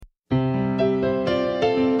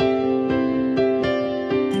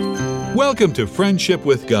Welcome to Friendship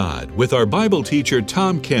with God with our Bible teacher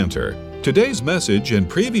Tom Cantor. Today's message and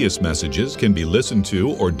previous messages can be listened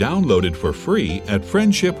to or downloaded for free at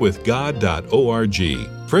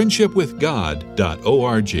friendshipwithgod.org.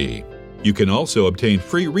 friendshipwithgod.org. You can also obtain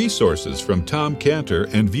free resources from Tom Cantor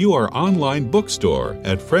and view our online bookstore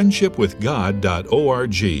at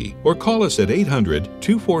friendshipwithgod.org or call us at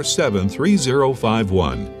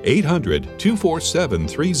 800-247-3051,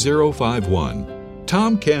 800-247-3051.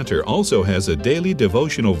 Tom Cantor also has a daily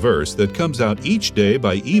devotional verse that comes out each day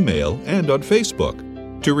by email and on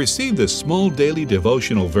Facebook. To receive this small daily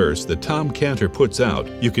devotional verse that Tom Cantor puts out,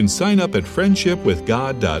 you can sign up at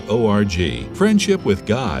friendshipwithgod.org,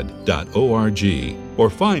 friendshipwithgod.org, or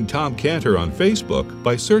find Tom Cantor on Facebook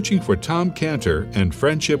by searching for Tom Cantor and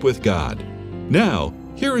Friendship with God. Now,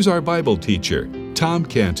 here is our Bible teacher, Tom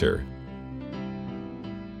Cantor.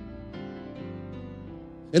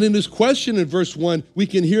 And in his question in verse 1, we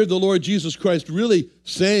can hear the Lord Jesus Christ really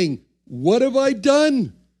saying, "What have I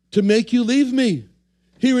done to make you leave me?"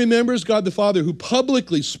 He remembers God the Father who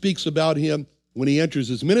publicly speaks about him when he enters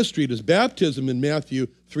his ministry at his baptism in Matthew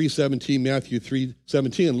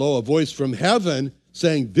 3:17, and lo, a voice from heaven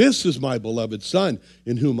saying, "This is my beloved Son,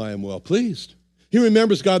 in whom I am well pleased." He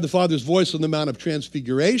remembers God the Father's voice on the Mount of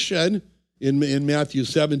Transfiguration in Matthew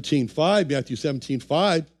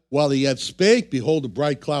 17:5, while he yet spake, behold, a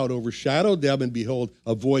bright cloud overshadowed them, and behold,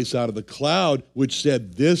 a voice out of the cloud, which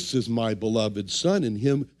said, "This is my beloved Son,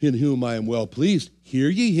 in whom I am well pleased. Hear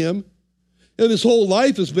ye him?" And his whole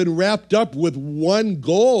life has been wrapped up with one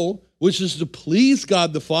goal, which is to please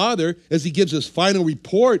God the Father as he gives his final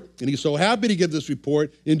report. And he's so happy to give this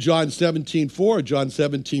report in John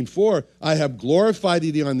 17:4, "I have glorified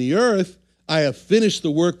thee on the earth. I have finished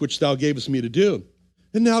the work which thou gavest me to do."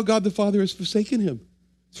 And now God the Father has forsaken him.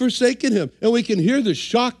 Forsaken him. And we can hear the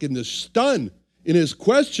shock and the stun in his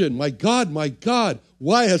question, my God,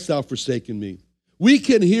 why hast thou forsaken me?" We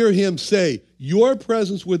can hear him say, "Your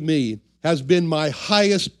presence with me has been my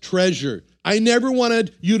highest treasure. I never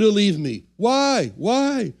wanted you to leave me. Why?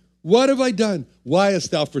 What have I done? Why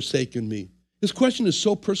hast thou forsaken me?" His question is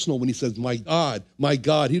so personal when he says, my God.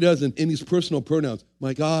 He doesn't, in these personal pronouns,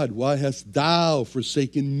 "My God, why hast thou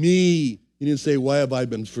forsaken me?" He didn't say, "Why have I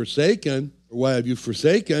been forsaken?" or "Why have you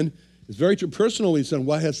forsaken?" It's very personal when he said,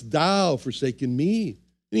 "Why hast thou forsaken me?"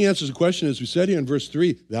 And he answers the question, as we said here in verse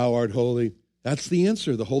 3, "Thou art holy." That's the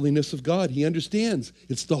answer, the holiness of God. He understands.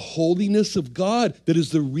 It's the holiness of God that is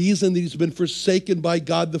the reason that he's been forsaken by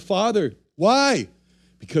God the Father. Why?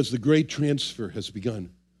 Because the great transfer has begun.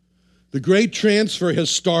 The great transfer has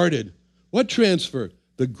started. What transfer?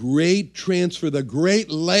 The great transfer, the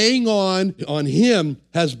great laying on him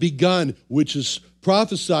has begun, which is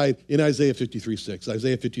prophesied in Isaiah 53:6.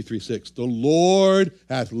 Isaiah 53:6. "The Lord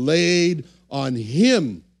hath laid on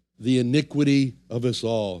him the iniquity of us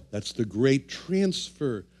all." That's the great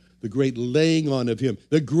transfer, the great laying on of him.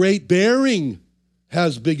 The great bearing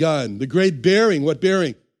has begun. The great bearing, what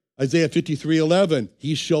bearing? Isaiah 53:11.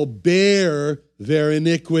 "He shall bear their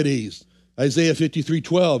iniquities." Isaiah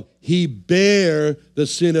 53:12. "He bare the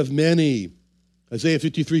sin of many." Isaiah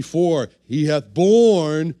 53:4. "He hath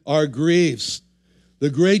borne our griefs." The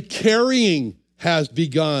great carrying has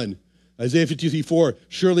begun. Isaiah 53:4,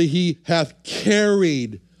 "Surely he hath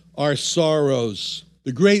carried our sorrows."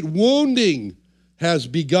 The great wounding has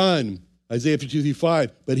begun. Isaiah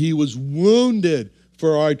 53:5, "But he was wounded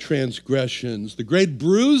for our transgressions." The great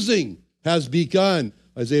bruising has begun.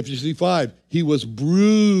 Isaiah 53:5, "He was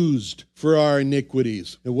bruised for our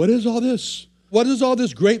iniquities." And what is all this? What is all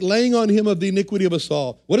this great laying on him of the iniquity of us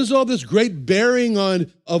all? What is all this great bearing on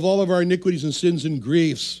of all of our iniquities and sins and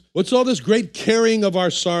griefs? What's all this great carrying of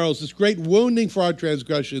our sorrows, this great wounding for our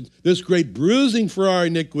transgressions, this great bruising for our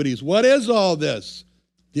iniquities? What is all this?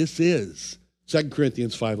 This is 2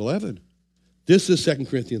 Corinthians 5:11. This is 2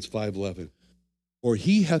 Corinthians 5:11. "For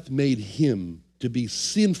he hath made him to be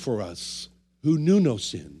sin for us, who knew no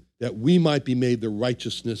sin, that we might be made the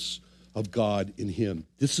righteousness of God in him."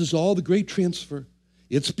 This is all the great transfer.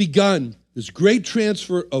 It's begun. This great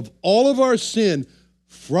transfer of all of our sin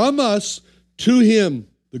from us to him.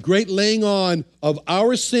 The great laying on of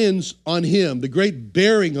our sins on him. The great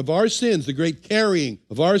bearing of our sins. The great carrying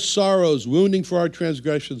of our sorrows. Wounding for our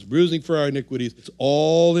transgressions. Bruising for our iniquities. It's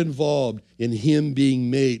all involved in him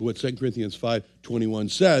being made, what 2 Corinthians 5:21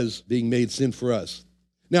 says, being made sin for us.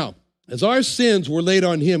 Now, as our sins were laid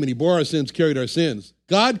on him, and he bore our sins, carried our sins,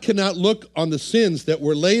 God cannot look on the sins that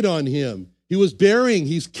were laid on him. He was bearing,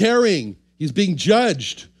 he's carrying, he's being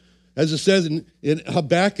judged. As it says in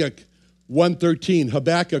Habakkuk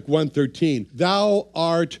 1:13, "Thou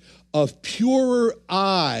art of purer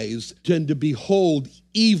eyes than to behold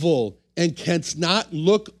evil and canst not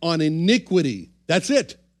look on iniquity. That's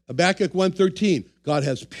it. Habakkuk 1:13. God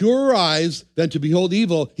has purer eyes than to behold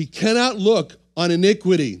evil. He cannot look on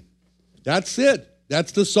iniquity. That's it.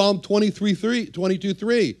 That's the Psalm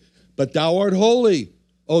 22:3. But thou art holy,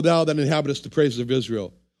 O thou that inhabitest the praises of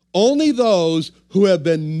Israel. Only those who have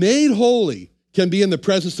been made holy can be in the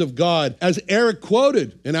presence of God. As Eric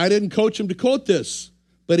quoted, and I didn't coach him to quote this,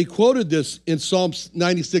 but he quoted this in Psalm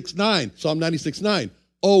 96:9.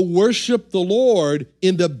 Oh, worship the Lord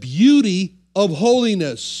in the beauty of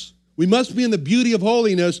holiness. We must be in the beauty of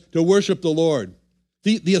holiness to worship the Lord.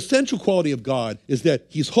 The essential quality of God is that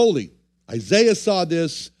he's holy. Isaiah saw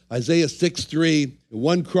this, Isaiah 6:3.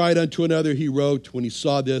 One cried unto another, he wrote, when he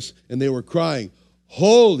saw this, and they were crying,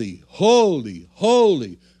 holy, holy,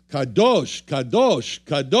 holy, kadosh, kadosh,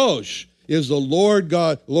 kadosh is the Lord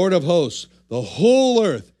God, Lord of hosts. The whole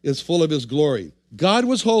earth is full of his glory. God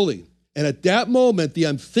was holy. And at that moment, the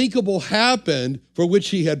unthinkable happened for which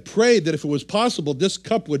he had prayed that if it was possible, this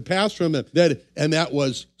cup would pass from him. And that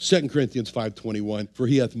was 2 Corinthians 5:21. For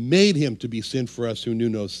he hath made him to be sin for us who knew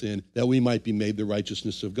no sin, that we might be made the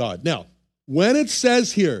righteousness of God. Now, when it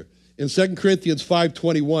says here in 2 Corinthians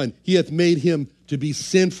 5:21, he hath made him to be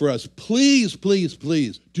sin for us, please, please,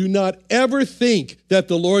 please, do not ever think that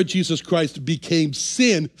the Lord Jesus Christ became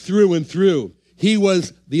sin through and through. He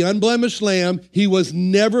was the unblemished lamb. He was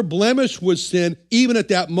never blemished with sin, even at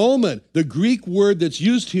that moment. The Greek word that's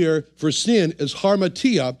used here for sin is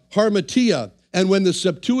harmatia, harmatia. And when the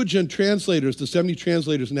Septuagint translators, the 70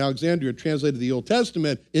 translators in Alexandria, translated the Old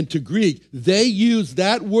Testament into Greek, they used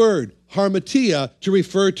that word, harmatia, to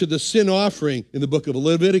refer to the sin offering in the book of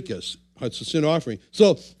Leviticus. It's a sin offering.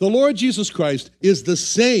 So the Lord Jesus Christ is the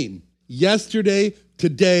same yesterday,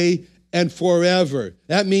 today, and forever.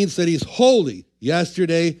 That means that he's holy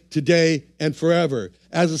yesterday, today, and forever.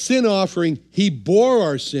 As a sin offering, he bore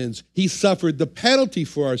our sins. He suffered the penalty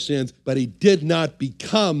for our sins, but he did not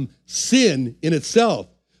become sin in itself.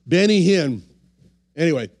 Benny Hinn,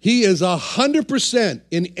 anyway, he is 100%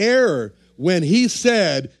 in error when he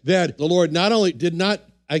said that the Lord not only did not,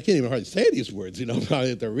 I can't even hardly say these words, I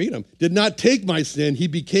have to read them, did not take my sin, he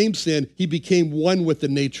became sin, he became one with the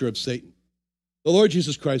nature of Satan. The Lord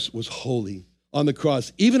Jesus Christ was holy on the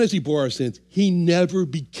cross. Even as he bore our sins, he never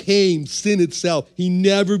became sin itself. He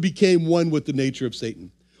never became one with the nature of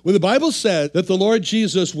Satan. When the Bible said that the Lord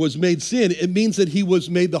Jesus was made sin, it means that he was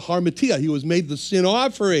made the harmatia. He was made the sin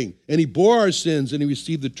offering, and he bore our sins, and he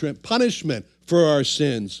received the punishment for our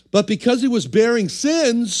sins. But because he was bearing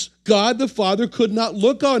sins, God the Father could not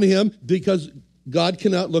look on him because God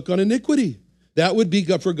cannot look on iniquity. That would be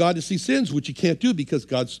for God to see sins, which he can't do because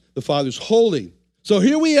the Father's holy. So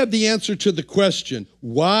here we have the answer to the question,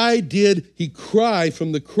 why did he cry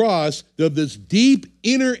from the cross of this deep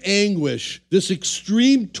inner anguish, this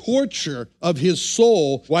extreme torture of his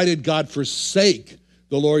soul? Why did God forsake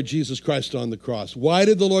the Lord Jesus Christ on the cross? Why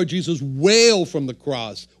did the Lord Jesus wail from the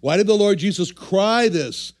cross? Why did the Lord Jesus cry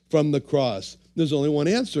this from the cross? There's only one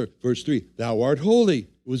answer. Verse 3, thou art holy.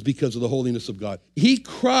 It was because of the holiness of God. He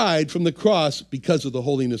cried from the cross because of the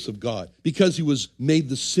holiness of God, because he was made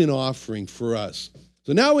the sin offering for us.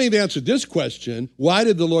 So now we've answered this question, why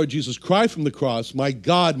did the Lord Jesus cry from the cross, my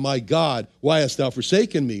God, why hast thou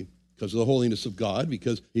forsaken me? Because of the holiness of God,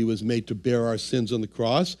 because he was made to bear our sins on the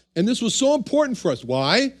cross. And this was so important for us.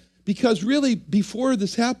 Why? Because really, before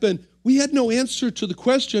this happened, we had no answer to the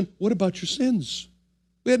question, what about your sins?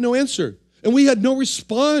 We had no answer. And we had no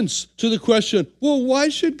response to the question, well, why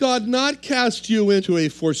should God not cast you into a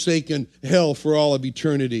forsaken hell for all of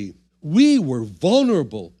eternity? We were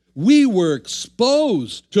vulnerable. We were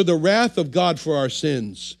exposed to the wrath of God for our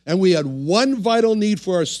sins. And we had one vital need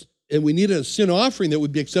and we needed a sin offering that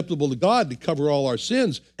would be acceptable to God to cover all our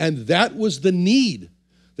sins. And that was the need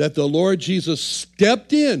that the Lord Jesus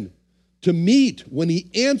stepped in to meet when he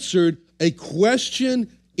answered a question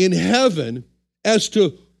in heaven as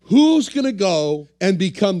to who's going to go and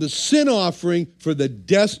become the sin offering for the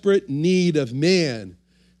desperate need of man?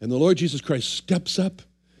 And the Lord Jesus Christ steps up.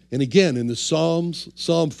 And again, in the Psalms,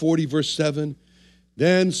 Psalm 40, verse 7,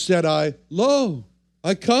 then said I, lo,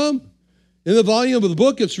 I come. In the volume of the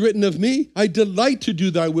book it's written of me, I delight to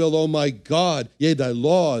do thy will, O my God. Yea, thy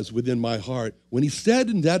law is within my heart. When he said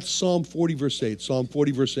in that Psalm 40, verse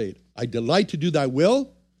 8, I delight to do thy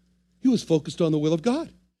will, he was focused on the will of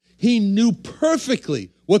God. He knew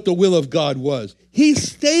perfectly what the will of God was. He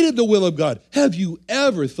stated the will of God. Have you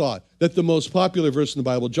ever thought that the most popular verse in the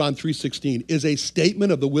Bible, John 3:16, is a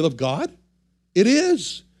statement of the will of God? It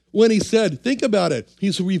is. When he said, think about it,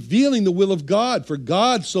 he's revealing the will of God. For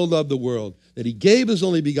God so loved the world that he gave his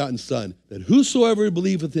only begotten Son, that whosoever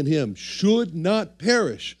believeth in him should not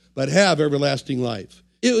perish, but have everlasting life.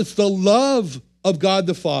 It was the love of God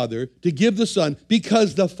the Father to give the Son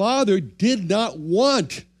because the Father did not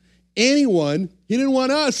want anyone, he didn't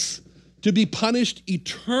want us to be punished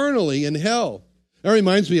eternally in hell. That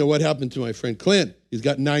reminds me of what happened to my friend Clint. He's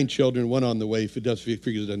got 9 children, 1 on the way. If he figures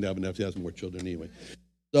he doesn't have enough, he has more children anyway.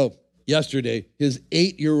 So yesterday, his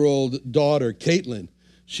 8-year-old daughter, Caitlin,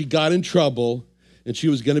 she got in trouble and she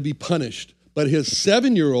was going to be punished. But his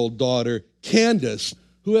 7-year-old daughter, Candace,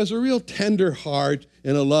 who has a real tender heart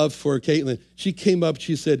and a love for Caitlin, she came up,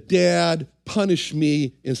 she said, "Dad, punish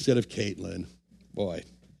me instead of Caitlin." Boy,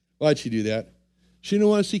 why'd she do that? She didn't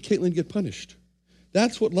want to see Caitlin get punished.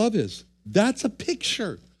 That's what love is. That's a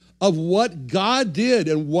picture of what God did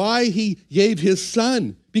and why he gave his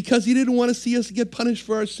Son, because he didn't want to see us get punished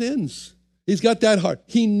for our sins. He's got that heart.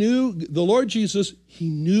 He knew, the Lord Jesus, he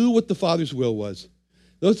knew what the Father's will was.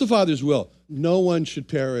 That's the Father's will. No one should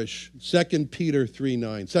perish. 2 Peter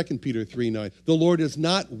 3:9. 2 Peter 3:9. The Lord is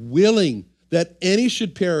not willing that any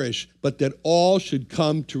should perish, but that all should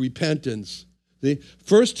come to repentance. See?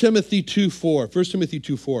 1 Timothy 2:4. 1 Timothy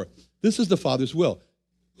 2:4. This is the Father's will.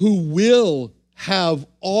 Who will have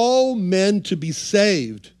all men to be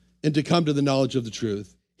saved and to come to the knowledge of the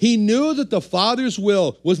truth. He knew that the Father's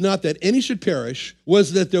will was not that any should perish,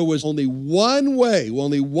 was that there was only one way,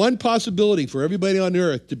 only one possibility for everybody on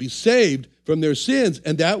earth to be saved from their sins,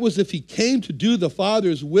 and that was if he came to do the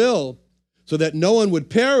Father's will so that no one would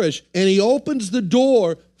perish, and he opens the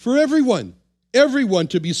door for everyone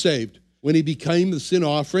to be saved when he became the sin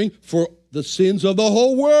offering for the sins of the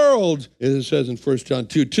whole world. As it says in 1 John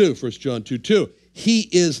 2:2, 1 John 2:2, he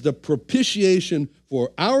is the propitiation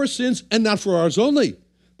for our sins, and not for ours only,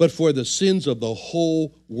 but for the sins of the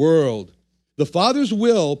whole world. The Father's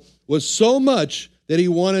will was so much that he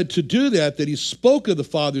wanted to do that he spoke of the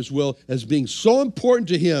Father's will as being so important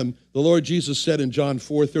to him. The Lord Jesus said in John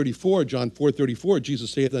 4:34,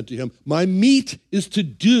 Jesus saith unto him, "My meat is to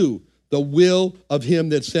do the will of him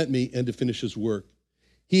that sent me and to finish his work."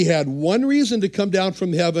 He had one reason to come down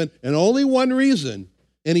from heaven, and only one reason,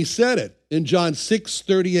 and he said it in John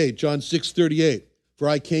 6:38, John 6:38. "For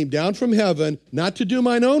I came down from heaven not to do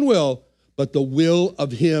mine own will, but the will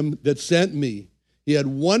of him that sent me." He had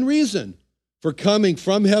one reason for coming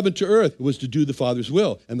from heaven to earth. It was to do the Father's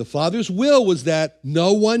will. And the Father's will was that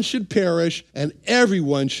no one should perish and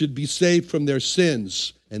everyone should be saved from their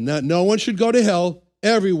sins. And that no one should go to hell,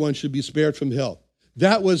 everyone should be spared from hell.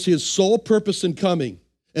 That was his sole purpose in coming.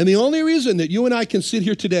 And the only reason that you and I can sit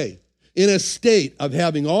here today in a state of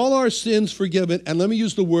having all our sins forgiven, and let me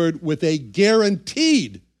use the word with a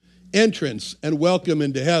guaranteed entrance and welcome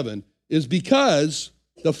into heaven, is because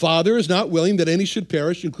the Father is not willing that any should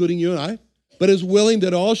perish, including you and I, but is willing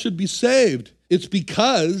that all should be saved. It's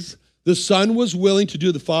because the Son was willing to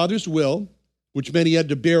do the Father's will, which meant he had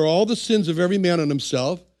to bear all the sins of every man on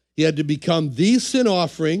himself. He had to become the sin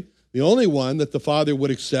offering, the only one that the Father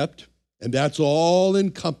would accept. And that's all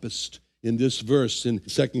encompassed in this verse in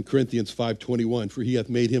 2 Corinthians 5:21. "For he hath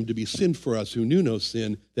made him to be sin for us who knew no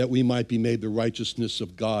sin, that we might be made the righteousness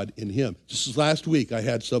of God in him." Just last week, I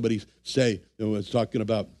had somebody say, I was talking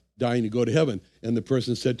about dying to go to heaven, and the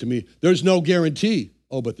person said to me, "There's no guarantee."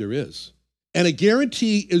 Oh, but there is. And a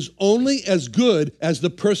guarantee is only as good as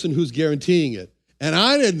the person who's guaranteeing it. And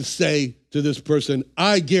I didn't say to this person,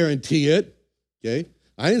 "I guarantee it." Okay?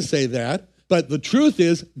 I didn't say that. But the truth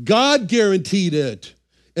is, God guaranteed it.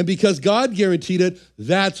 And because God guaranteed it,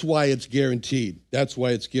 that's why it's guaranteed. That's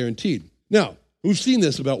why it's guaranteed. Now, we've seen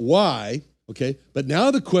this about why, okay? But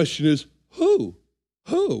now the question is, who?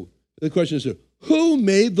 Who? The question is, who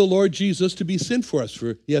made the Lord Jesus to be sin for us?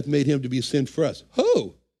 For he hath made him to be sin for us.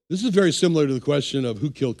 Who? This is very similar to the question of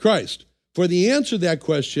who killed Christ. For the answer to that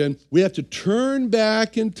question, we have to turn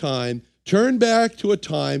back in time, turn back to a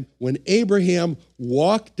time when Abraham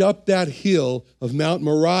walked up that hill of Mount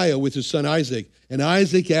Moriah with his son Isaac. And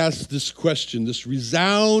Isaac asked this question, this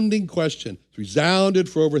resounding question. It's resounded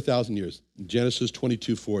for over 1,000 years. Genesis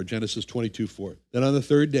 22:4, Genesis 22:4. Then on the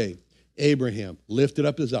third day, Abraham lifted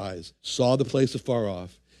up his eyes, saw the place afar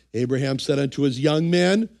off. Abraham said unto his young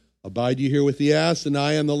men, "Abide ye here with the ass, and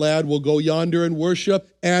I and the lad will go yonder and worship,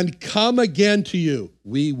 and come again to you."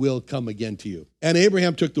 We will come again to you. And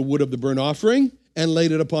Abraham took the wood of the burnt offering and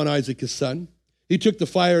laid it upon Isaac his son. He took the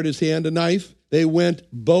fire at his hand, a knife. They went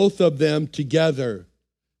both of them together.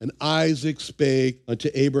 And Isaac spake unto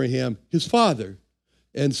Abraham his father,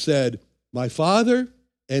 and said, "My father?"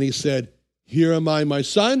 And he said, "Here am I, my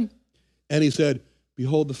son." And he said,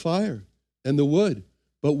 "Behold the fire and the wood,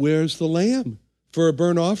 but where's the lamb for a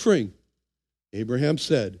burnt offering?" Abraham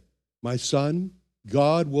said, "My son,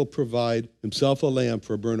 God will provide himself a lamb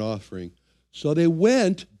for a burnt offering. So they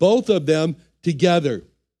went, both of them, together.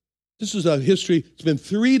 This is a history. It's been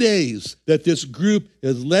 3 days that this group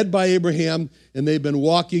is led by Abraham, and they've been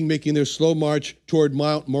walking, making their slow march toward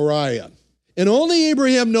Mount Moriah. And only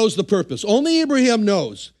Abraham knows the purpose. Only Abraham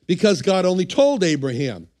knows, because God only told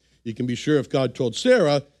Abraham. You can be sure if God told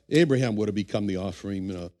Sarah, Abraham would have become the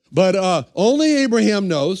offering. But only Abraham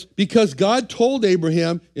knows, because God told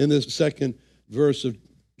Abraham in the second verse of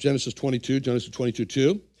Genesis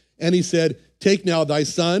 22:2, and he said, take now thy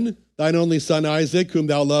son, thine only son Isaac, whom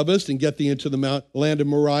thou lovest, and get thee into the land of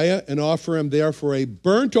Moriah, and offer him there for a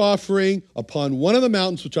burnt offering upon one of the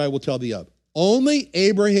mountains which I will tell thee of. Only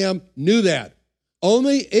Abraham knew that.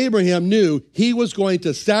 Only Abraham knew he was going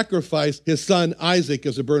to sacrifice his son Isaac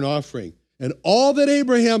as a burnt offering. And all that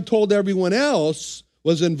Abraham told everyone else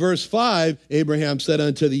was in verse 5, Abraham said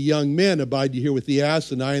unto the young men, abide ye here with the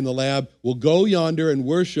ass, and I and the lad will go yonder and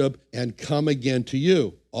worship and come again to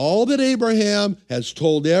you. All that Abraham has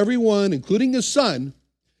told everyone, including his son,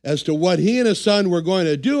 as to what he and his son were going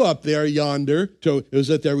to do up there yonder, is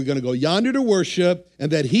that they were going to go yonder to worship,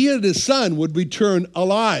 and that he and his son would return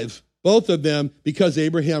alive, both of them, because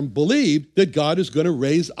Abraham believed that God is going to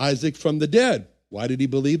raise Isaac from the dead. Why did he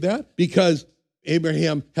believe that? Because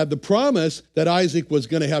Abraham had the promise that Isaac was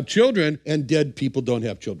going to have children, and dead people don't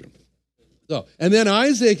have children. So, and then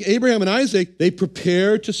Abraham and Isaac, they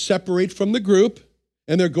prepare to separate from the group,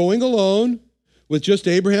 and they're going alone with just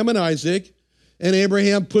Abraham and Isaac, and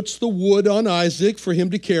Abraham puts the wood on Isaac for him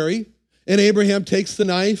to carry, and Abraham takes the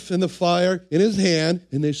knife and the fire in his hand,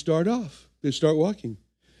 and they start off. They start walking.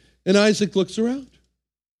 And Isaac looks around.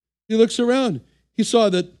 He looks around. He saw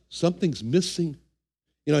that something's missing.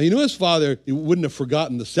 He knew his father, he wouldn't have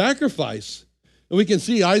forgotten the sacrifice. And we can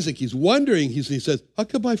see Isaac, he's wondering, he says, how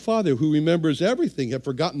could my father, who remembers everything, have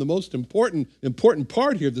forgotten the most important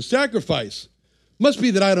part here, the sacrifice? Must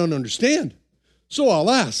be that I don't understand. So I'll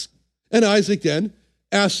ask. And Isaac then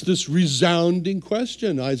asks this resounding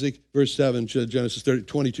question. Isaac, verse 7, Genesis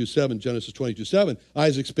 22:7.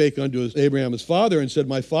 Isaac spake unto Abraham his father and said,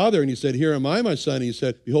 my father. And he said, here am I, my son. And he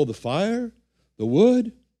said, behold the fire, the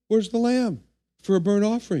wood, where's the lamb for a burnt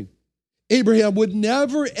offering? Abraham would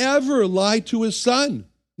never, ever lie to his son.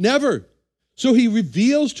 Never. So he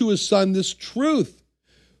reveals to his son this truth.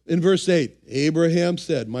 In verse 8, Abraham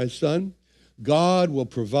said, my son, God will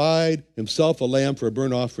provide himself a lamb for a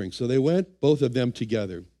burnt offering. So they went, both of them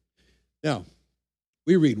together. Now,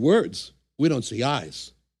 we read words. We don't see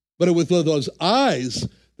eyes. But with those eyes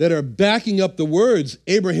that are backing up the words,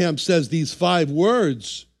 Abraham says these 5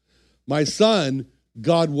 words, my son,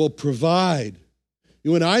 God will provide.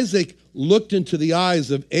 When Isaac looked into the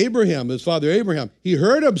eyes of Abraham, his father Abraham, he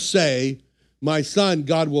heard him say, my son,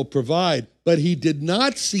 God will provide. But he did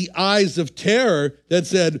not see eyes of terror that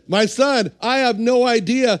said, my son, I have no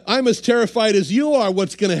idea. I'm as terrified as you are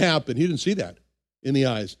what's going to happen. He didn't see that in the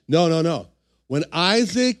eyes. No. When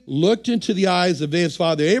Isaac looked into the eyes of his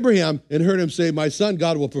father Abraham and heard him say, my son,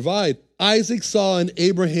 God will provide, Isaac saw in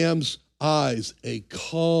Abraham's eyes a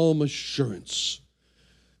calm assurance,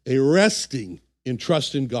 a resting in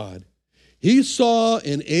trust in God. He saw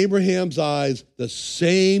in Abraham's eyes the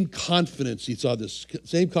same confidence. He saw the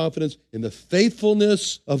same confidence in the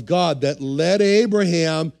faithfulness of God that led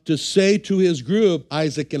Abraham to say to his group,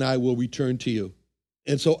 Isaac and I will return to you.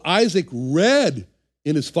 And so Isaac read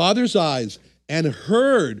in his father's eyes and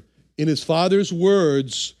heard in his father's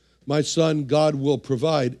words, my son, God will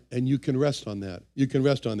provide, and you can rest on that. You can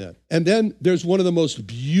rest on that. And then there's one of the most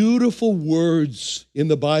beautiful words in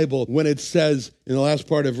the Bible when it says in the last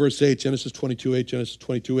part of verse 8, Genesis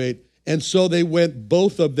 22:8, and so they went,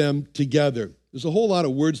 both of them together. There's a whole lot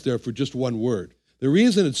of words there for just one word. The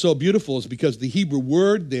reason it's so beautiful is because the Hebrew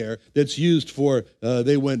word there that's used for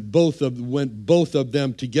they went both of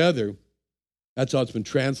them together. That's how it's been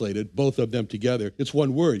translated, both of them together. It's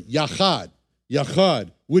one word, yachad,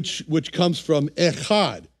 which comes from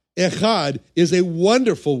echad. Echad is a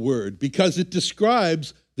wonderful word because it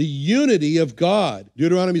describes the unity of God.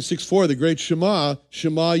 Deuteronomy 6:4, the great Shema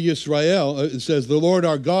Yisrael, it says, the Lord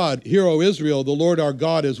our God, hear, O Israel, the Lord our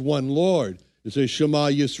God is one Lord. It says Shema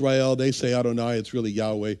Yisrael, they say Adonai, it's really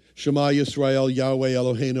Yahweh. Shema Yisrael, Yahweh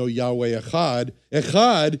Eloheinu, Yahweh Echad.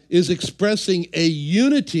 Echad is expressing a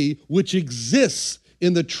unity which exists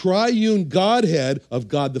in the triune Godhead of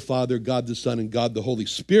God the Father, God the Son, and God the Holy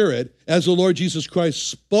Spirit, as the Lord Jesus Christ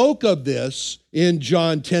spoke of this in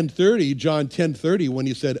John 10:30, when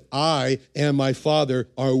he said, I and my Father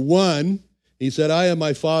are one. He said, I and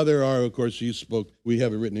my Father are, of course, we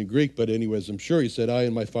have it written in Greek, but anyways, I'm sure he said, I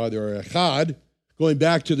and my Father are echad, going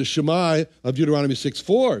back to the Shema of Deuteronomy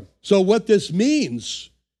 6:4. So what this means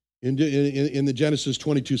in the Genesis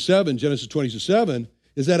 22:7,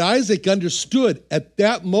 is that Isaac understood at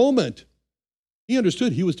that moment, he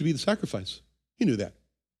understood he was to be the sacrifice. He knew that.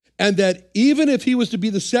 And that even if he was to be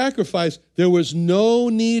the sacrifice, there was no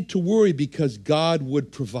need to worry because God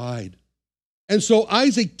would provide. And so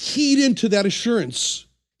Isaac keyed into that assurance.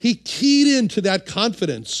 He keyed into that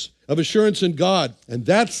confidence of assurance in God. And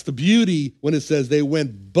that's the beauty when it says they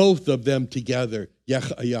went both of them together.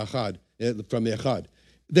 Yachad, from Echad.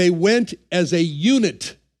 They went as a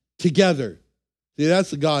unit together. See,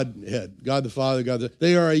 that's the Godhead, God the Father,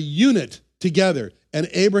 they are a unit together. And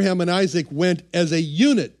Abraham and Isaac went as a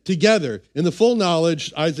unit together in the full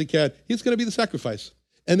knowledge Isaac had, he's going to be the sacrifice.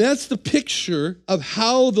 And that's the picture of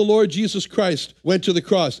how the Lord Jesus Christ went to the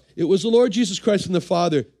cross. It was the Lord Jesus Christ and the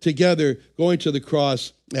Father together going to the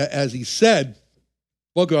cross, as he said,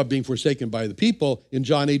 spoke about being forsaken by the people. In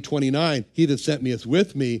John 8:29, he that sent me is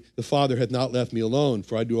with me, the Father hath not left me alone,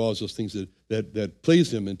 for I do all those things that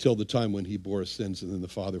please him until the time when he bore his sins, and then the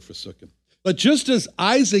Father forsook him. But just as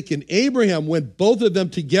Isaac and Abraham went both of them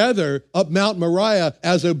together up Mount Moriah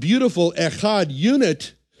as a beautiful Echad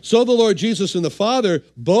unit, so the Lord Jesus and the Father,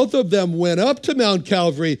 both of them went up to Mount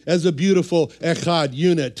Calvary as a beautiful Echad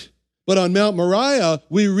unit. But on Mount Moriah,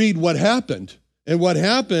 we read what happened. And what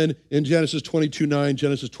happened in Genesis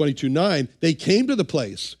 22:9, they came to the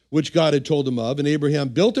place which God had told them of, and Abraham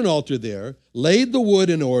built an altar there, laid the wood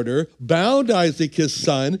in order, bound Isaac his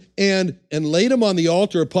son, and laid him on the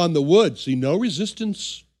altar upon the wood. See, no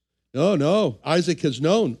resistance. No. Isaac has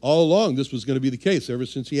known all along this was going to be the case ever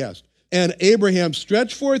since he asked. And Abraham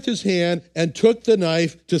stretched forth his hand and took the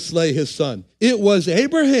knife to slay his son. It was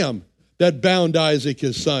Abraham that bound Isaac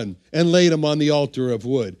his son and laid him on the altar of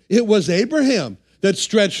wood. It was Abraham that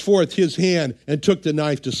stretched forth his hand and took the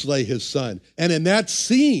knife to slay his son. And in that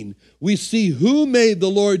scene, we see who made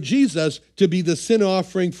the Lord Jesus to be the sin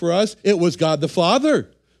offering for us. It was God the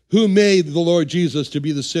Father who made the Lord Jesus to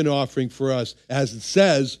be the sin offering for us. As it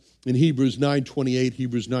says in Hebrews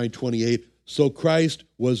 9:28, so Christ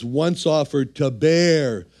was once offered to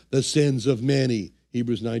bear the sins of many.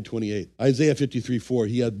 Hebrews 9:28. Isaiah 53:4,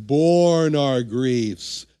 he hath borne our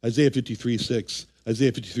griefs. Isaiah 53:6,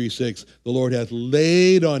 the Lord hath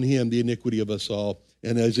laid on him the iniquity of us all.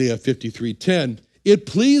 And Isaiah 53:10, it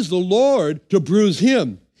pleased the Lord to bruise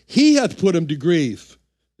him. He hath put him to grief.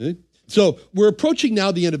 So we're approaching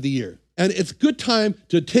now the end of the year. And it's a good time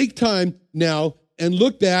to take time now and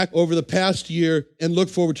look back over the past year and look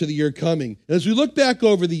forward to the year coming. And as we look back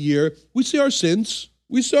over the year, we see our sins.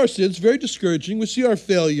 We see our sins, very discouraging. We see our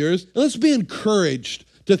failures. And let's be encouraged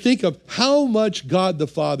to think of how much God the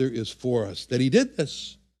Father is for us, that he did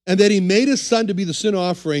this, and that he made his son to be the sin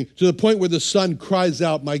offering to the point where the son cries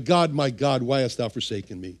out, my God, why hast thou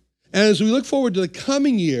forsaken me? And as we look forward to the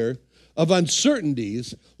coming year of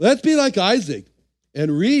uncertainties, let's be like Isaac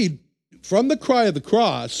and read from the cry of the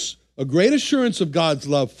cross a great assurance of God's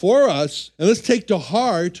love for us, and let's take to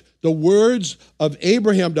heart the words of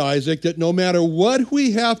Abraham to Isaac that no matter what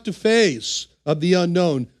we have to face of the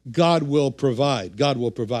unknown, God will provide. God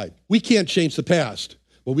will provide. We can't change the past,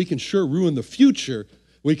 but we can sure ruin the future.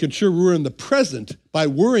 We can sure ruin the present by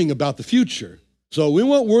worrying about the future. So we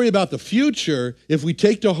won't worry about the future if we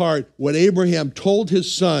take to heart what Abraham told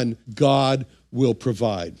his son, God will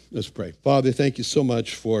provide. Let's pray. Father, thank you so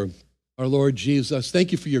much for our Lord Jesus.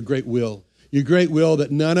 Thank you for your great will that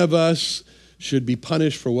none of us should be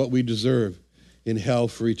punished for what we deserve in hell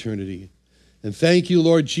for eternity. And thank you,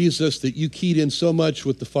 Lord Jesus, that you keyed in so much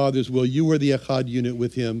with the Father's will. You were the Echad unit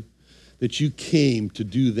with him, that you came to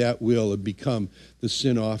do that will and become the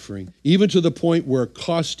sin offering, even to the point where it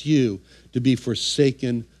cost you to be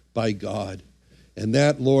forsaken by God. And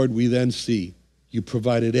that, Lord, we then see you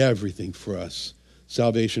provided everything for us,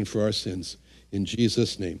 salvation for our sins. In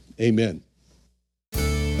Jesus' name, amen.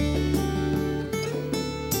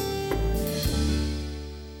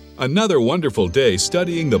 Another wonderful day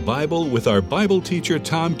studying the Bible with our Bible teacher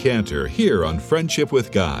Tom Cantor here on Friendship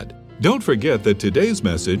with God. Don't forget that today's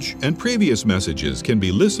message and previous messages can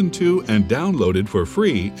be listened to and downloaded for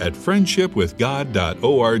free at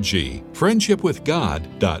friendshipwithgod.org.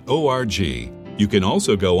 friendshipwithgod.org. You can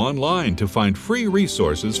also go online to find free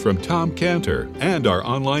resources from Tom Cantor and our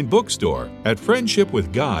online bookstore at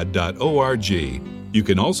friendshipwithgod.org. You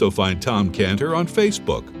can also find Tom Cantor on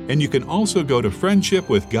Facebook, and you can also go to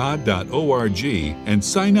friendshipwithgod.org and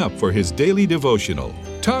sign up for his daily devotional.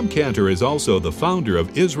 Tom Cantor is also the founder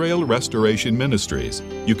of Israel Restoration Ministries.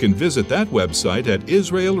 You can visit that website at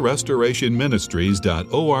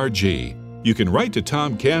israelrestorationministries.org. You can write to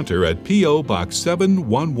Tom Cantor at P.O. Box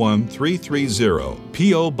 711330,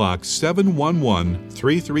 P.O. Box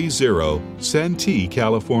 711330, Santee,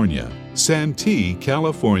 California. Santee,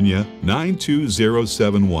 California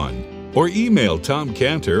 92071. Or email Tom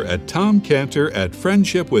Cantor at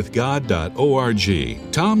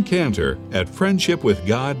tomcantor@friendshipwithgod.org,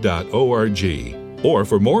 tomcantor@friendshipwithgod.org. Or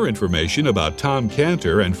for more information about Tom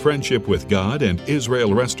Cantor and Friendship with God and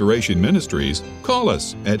Israel Restoration Ministries, call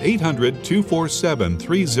us at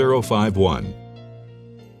 800-247-3051.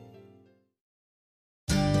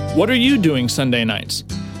 What are you doing Sunday nights?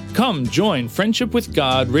 Come join Friendship with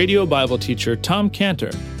God radio Bible teacher Tom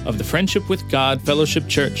Cantor of the Friendship with God Fellowship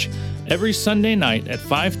Church every Sunday night at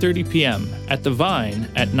 5:30 p.m. at The Vine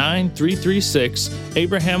at 9336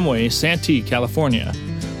 Abraham Way, Santee, California.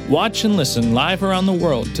 Watch and listen live around the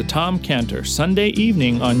world to Tom Cantor Sunday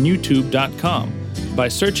evening on YouTube.com by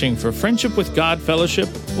searching for Friendship with God Fellowship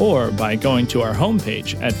or by going to our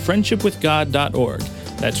homepage at friendshipwithgod.org.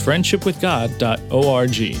 That's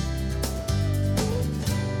friendshipwithgod.org.